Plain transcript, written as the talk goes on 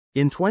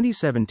In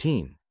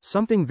 2017,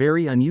 something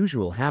very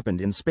unusual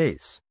happened in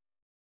space.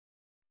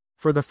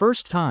 For the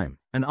first time,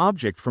 an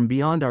object from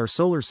beyond our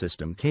solar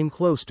system came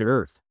close to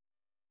Earth.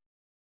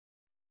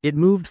 It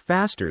moved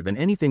faster than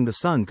anything the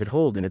Sun could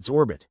hold in its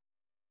orbit.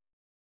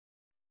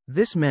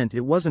 This meant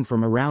it wasn't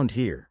from around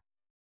here.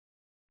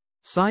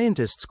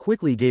 Scientists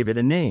quickly gave it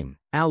a name,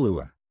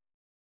 Alua.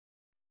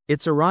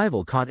 Its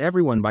arrival caught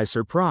everyone by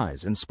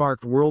surprise and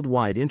sparked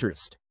worldwide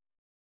interest.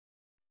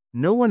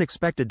 No one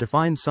expected to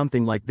find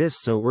something like this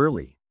so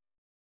early.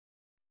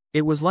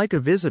 It was like a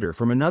visitor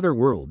from another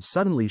world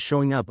suddenly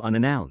showing up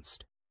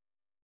unannounced.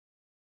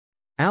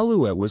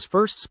 Alua was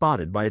first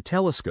spotted by a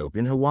telescope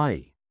in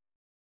Hawaii.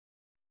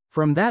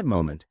 From that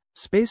moment,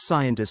 space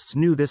scientists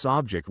knew this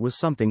object was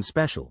something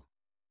special.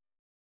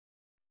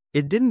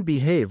 It didn't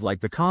behave like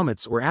the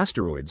comets or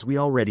asteroids we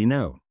already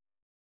know.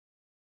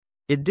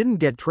 It didn't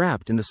get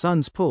trapped in the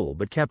sun's pull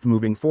but kept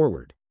moving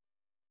forward.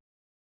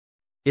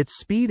 Its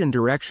speed and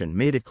direction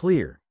made it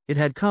clear it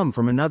had come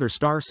from another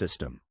star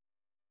system.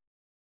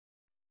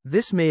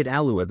 This made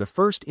Alua the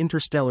first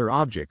interstellar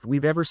object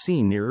we've ever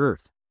seen near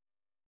Earth.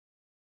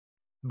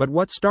 But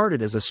what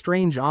started as a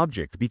strange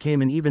object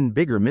became an even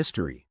bigger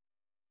mystery.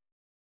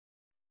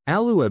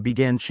 Alua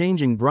began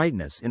changing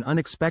brightness in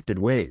unexpected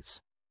ways.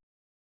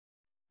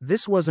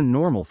 This wasn't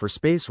normal for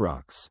space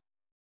rocks.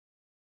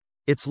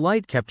 Its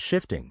light kept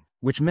shifting,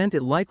 which meant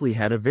it likely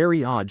had a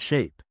very odd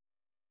shape.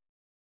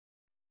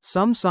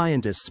 Some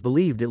scientists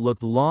believed it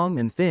looked long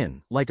and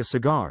thin, like a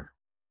cigar.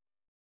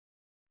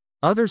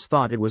 Others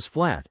thought it was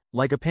flat,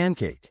 like a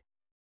pancake.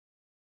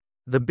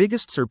 The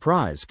biggest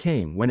surprise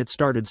came when it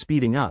started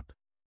speeding up.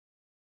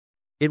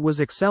 It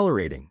was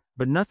accelerating,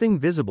 but nothing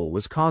visible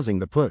was causing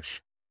the push.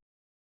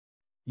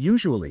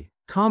 Usually,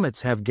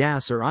 comets have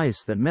gas or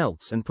ice that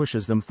melts and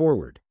pushes them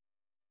forward.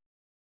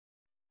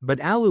 But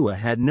Alua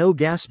had no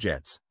gas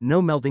jets,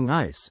 no melting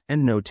ice,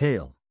 and no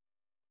tail.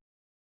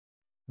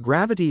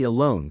 Gravity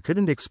alone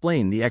couldn't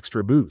explain the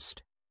extra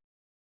boost.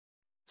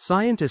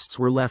 Scientists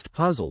were left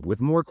puzzled with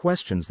more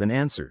questions than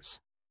answers.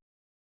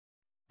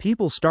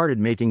 People started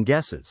making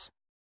guesses.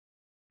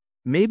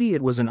 Maybe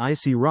it was an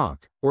icy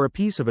rock, or a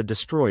piece of a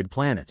destroyed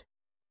planet.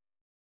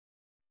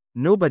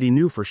 Nobody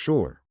knew for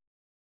sure.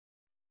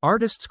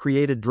 Artists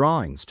created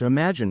drawings to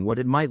imagine what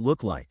it might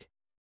look like.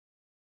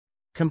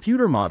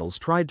 Computer models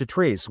tried to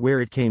trace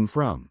where it came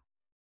from.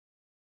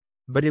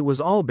 But it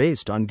was all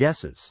based on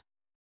guesses.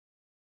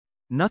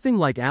 Nothing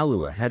like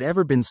Alua had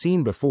ever been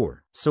seen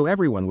before, so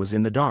everyone was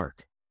in the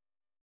dark.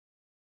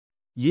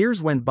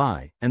 Years went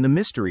by, and the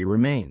mystery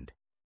remained.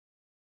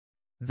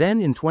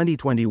 Then in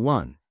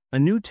 2021, a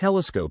new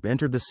telescope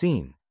entered the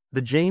scene,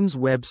 the James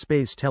Webb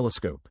Space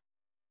Telescope.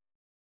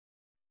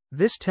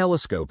 This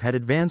telescope had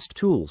advanced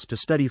tools to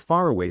study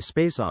faraway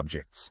space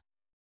objects.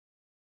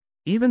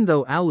 Even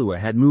though Alua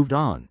had moved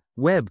on,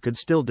 Webb could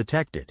still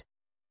detect it.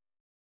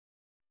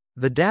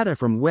 The data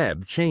from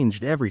Webb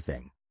changed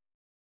everything.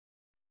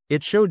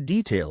 It showed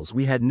details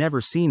we had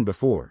never seen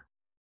before.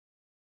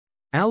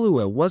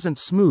 Alua wasn't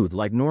smooth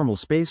like normal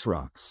space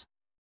rocks.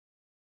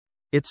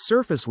 Its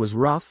surface was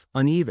rough,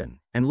 uneven,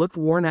 and looked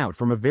worn out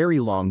from a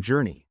very long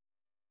journey.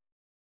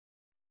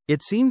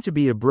 It seemed to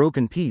be a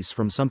broken piece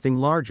from something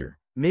larger,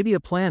 maybe a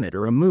planet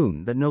or a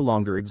moon that no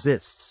longer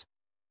exists.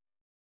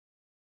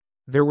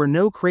 There were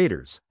no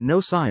craters, no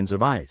signs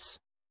of ice.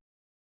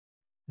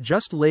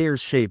 Just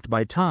layers shaped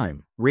by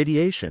time,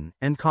 radiation,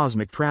 and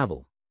cosmic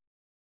travel.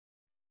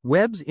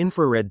 Webb's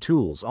infrared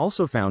tools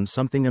also found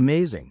something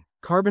amazing: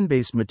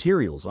 carbon-based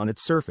materials on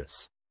its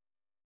surface.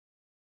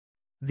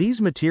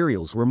 These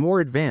materials were more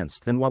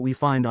advanced than what we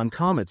find on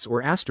comets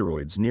or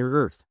asteroids near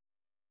Earth.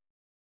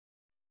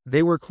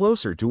 They were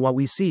closer to what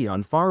we see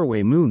on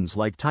faraway moons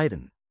like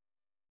Titan.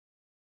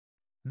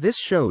 This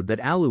showed that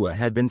Alua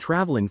had been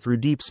traveling through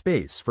deep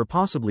space for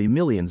possibly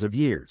millions of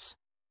years.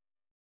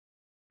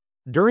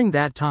 During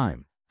that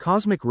time,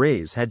 cosmic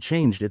rays had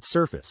changed its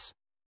surface.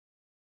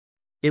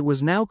 It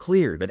was now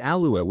clear that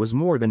Alua was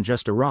more than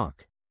just a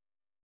rock.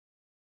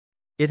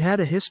 It had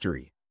a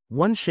history,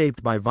 one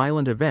shaped by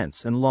violent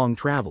events and long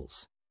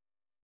travels.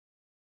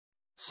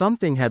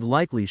 Something had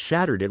likely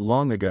shattered it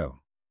long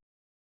ago.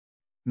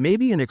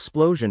 Maybe an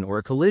explosion or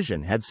a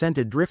collision had sent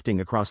it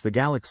drifting across the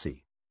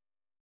galaxy.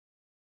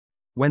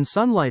 When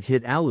sunlight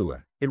hit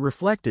Alua, it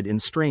reflected in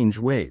strange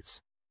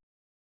ways.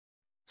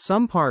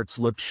 Some parts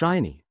looked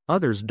shiny,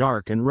 others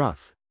dark and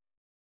rough.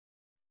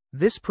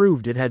 This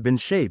proved it had been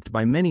shaped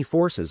by many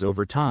forces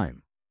over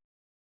time.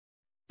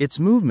 Its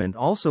movement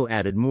also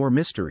added more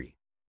mystery.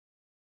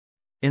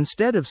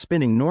 Instead of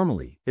spinning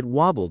normally, it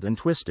wobbled and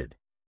twisted.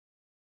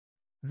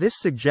 This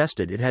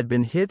suggested it had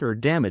been hit or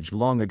damaged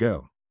long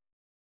ago.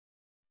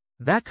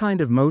 That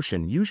kind of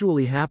motion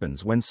usually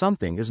happens when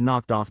something is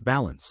knocked off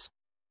balance.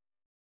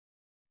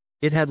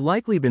 It had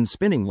likely been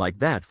spinning like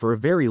that for a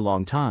very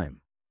long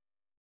time.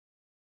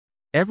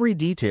 Every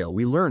detail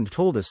we learned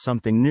told us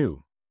something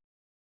new.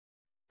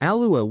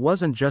 Alua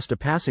wasn't just a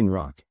passing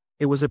rock,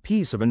 it was a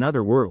piece of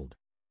another world.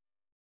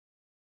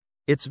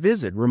 Its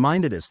visit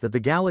reminded us that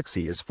the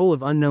galaxy is full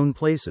of unknown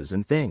places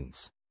and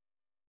things.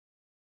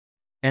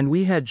 And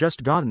we had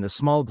just gotten a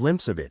small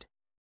glimpse of it.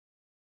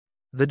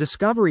 The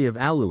discovery of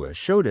Alua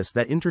showed us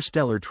that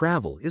interstellar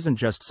travel isn't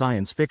just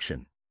science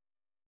fiction.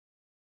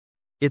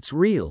 It's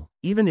real,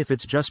 even if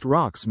it's just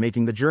rocks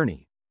making the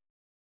journey.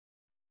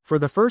 For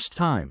the first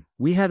time,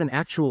 we had an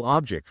actual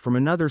object from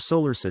another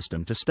solar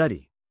system to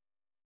study.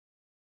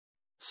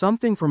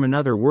 Something from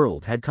another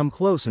world had come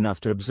close enough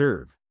to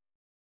observe.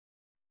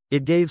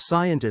 It gave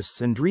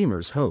scientists and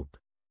dreamers hope.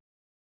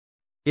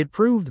 It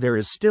proved there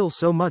is still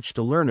so much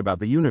to learn about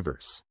the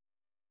universe.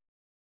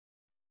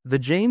 The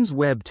James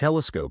Webb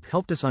Telescope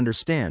helped us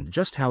understand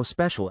just how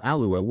special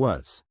Alua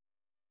was.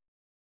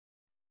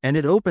 And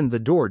it opened the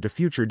door to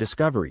future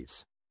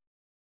discoveries.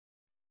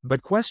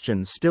 But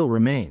questions still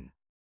remain.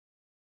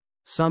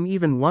 Some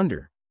even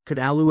wonder, could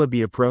Alua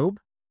be a probe?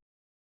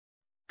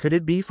 Could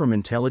it be from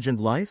intelligent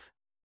life?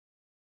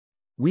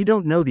 We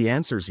don't know the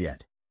answers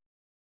yet.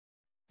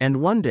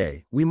 And one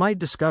day, we might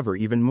discover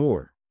even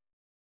more.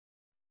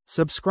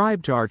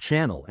 Subscribe to our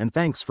channel and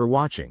thanks for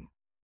watching.